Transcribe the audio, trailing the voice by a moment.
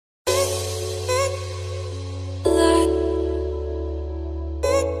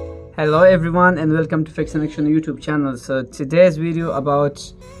Hello everyone and welcome to Fixin YouTube channel. So today's video about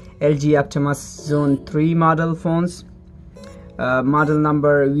LG Optimus Zone 3 model phones, model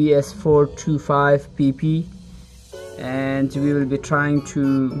number VS425PP, and we will be trying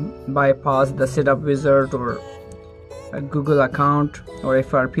to bypass the setup wizard or a Google account or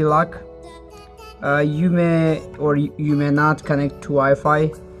FRP lock. You may or you may not connect to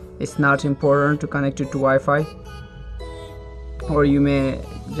Wi-Fi. It's not important to connect it to Wi-Fi, or you may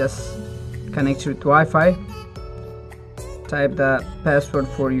just connect it to Wi-Fi. Type the password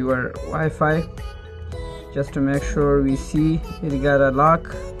for your Wi-Fi just to make sure we see it got a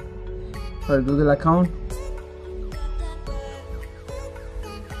lock for Google account.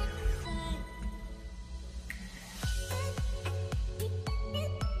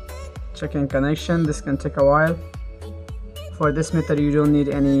 Checking connection. This can take a while. For this method you don't need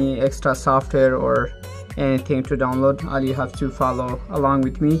any extra software or anything to download. All you have to follow along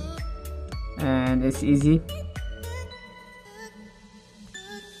with me and it's easy.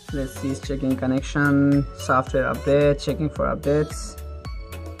 Let's see, it's checking connection, software update, checking for updates,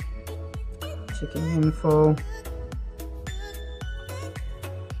 checking info.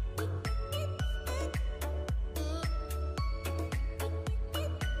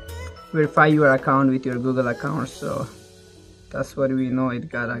 Verify your account with your Google account, so that's what we know, it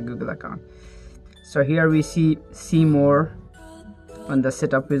got a Google account. So here we see more on the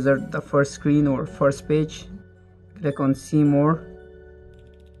setup wizard, the first screen or first page. Click on see more,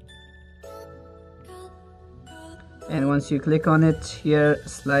 and once you click on it, here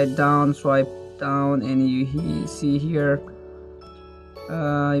slide down, swipe down, and you see here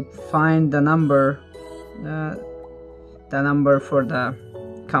find the number for the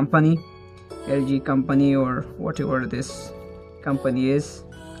company, LG company or whatever this company is.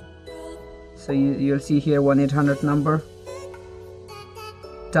 So you'll see here 1-800 number.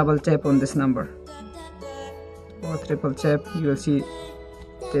 Double tap on this number or triple tap, you will see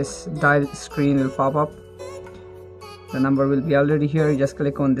this dial screen will pop up. The number will be already here. You just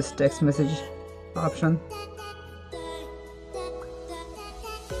click on this text message option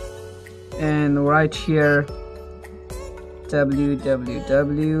and right here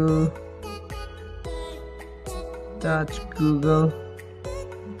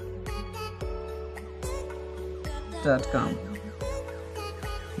www.google.com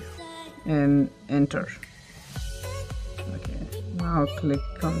and enter. Okay, now click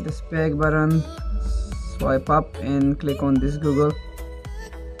on this back button, swipe up and click on this Google.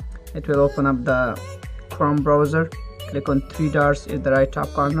 It will open up the Chrome browser. Click on three dots at the right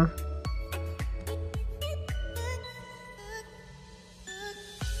top corner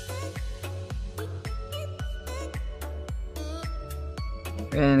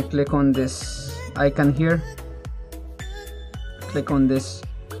and click on this icon here. Click on this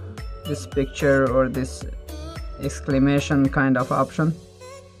picture or this exclamation kind of option.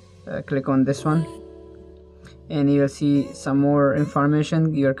 Click on this one and you'll see some more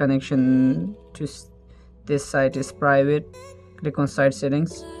information. Your connection to this site is private. Click on site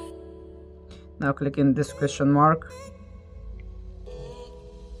settings. Now click in this question mark.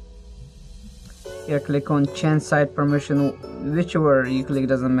 Here click on change site permission. Whichever you click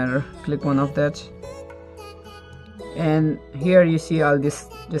doesn't matter. Click one of that. And here you see all this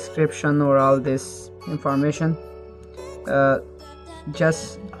description or all this information.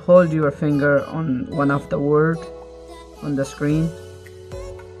 Just hold your finger on one of the word on the screen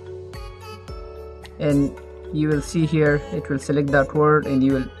and you will see here it will select that word and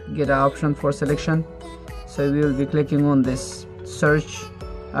you will get an option for selection. So we will be clicking on this search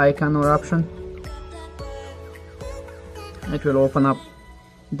icon or option. It will open up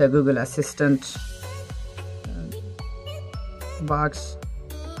the Google Assistant box.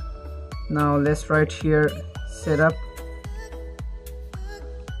 Now let's write here setup.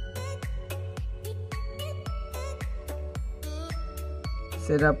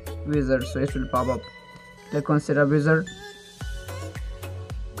 Setup wizard, so it will pop up. Click on setup wizard.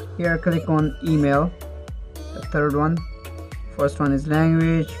 Here click on email, the third one. First one is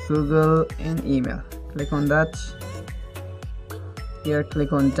language, Google and email. Click on that. Here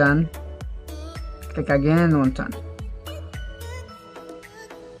click on done. Click again on done.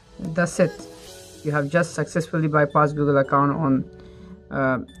 That's it. You have just successfully bypassed Google account on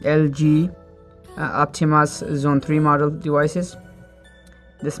LG Optimus Zone 3 model devices.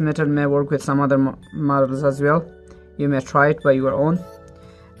 This method may work with some other models as well. You may try it by your own.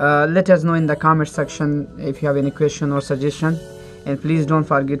 Let us know in the comment section if you have any question or suggestion, and please don't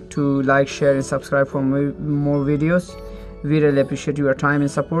forget to like, share and subscribe for more videos. We really appreciate your time and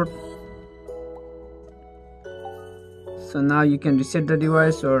support. So now you can reset the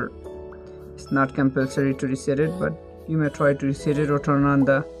device or It's not compulsory to reset it, but you may try to reset it or turn on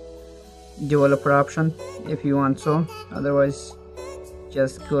the developer option if you want so. Otherwise,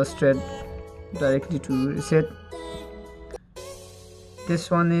 just go straight directly to reset. This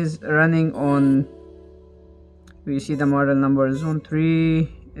one is running on, we see the model number Zone 3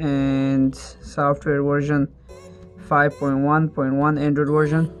 and software version 5.1.1 Android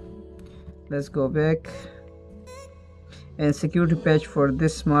version. Let's go back, and security patch for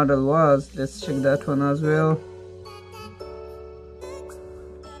this model was, let's check that one as well,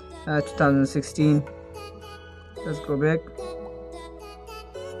 2016. Let's go back,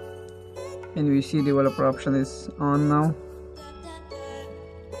 and we see developer option is on now,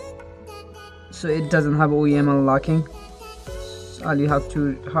 so it doesn't have OEM unlocking. So all you have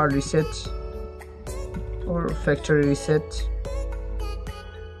to hard reset or factory reset,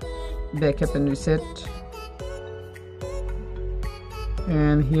 backup and reset,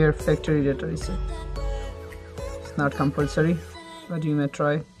 and here factory data reset. It's not compulsory, but you may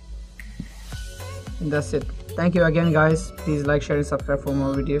try. And that's it. Thank you again guys. Please like, share and subscribe for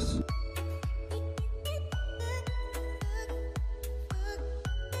more videos.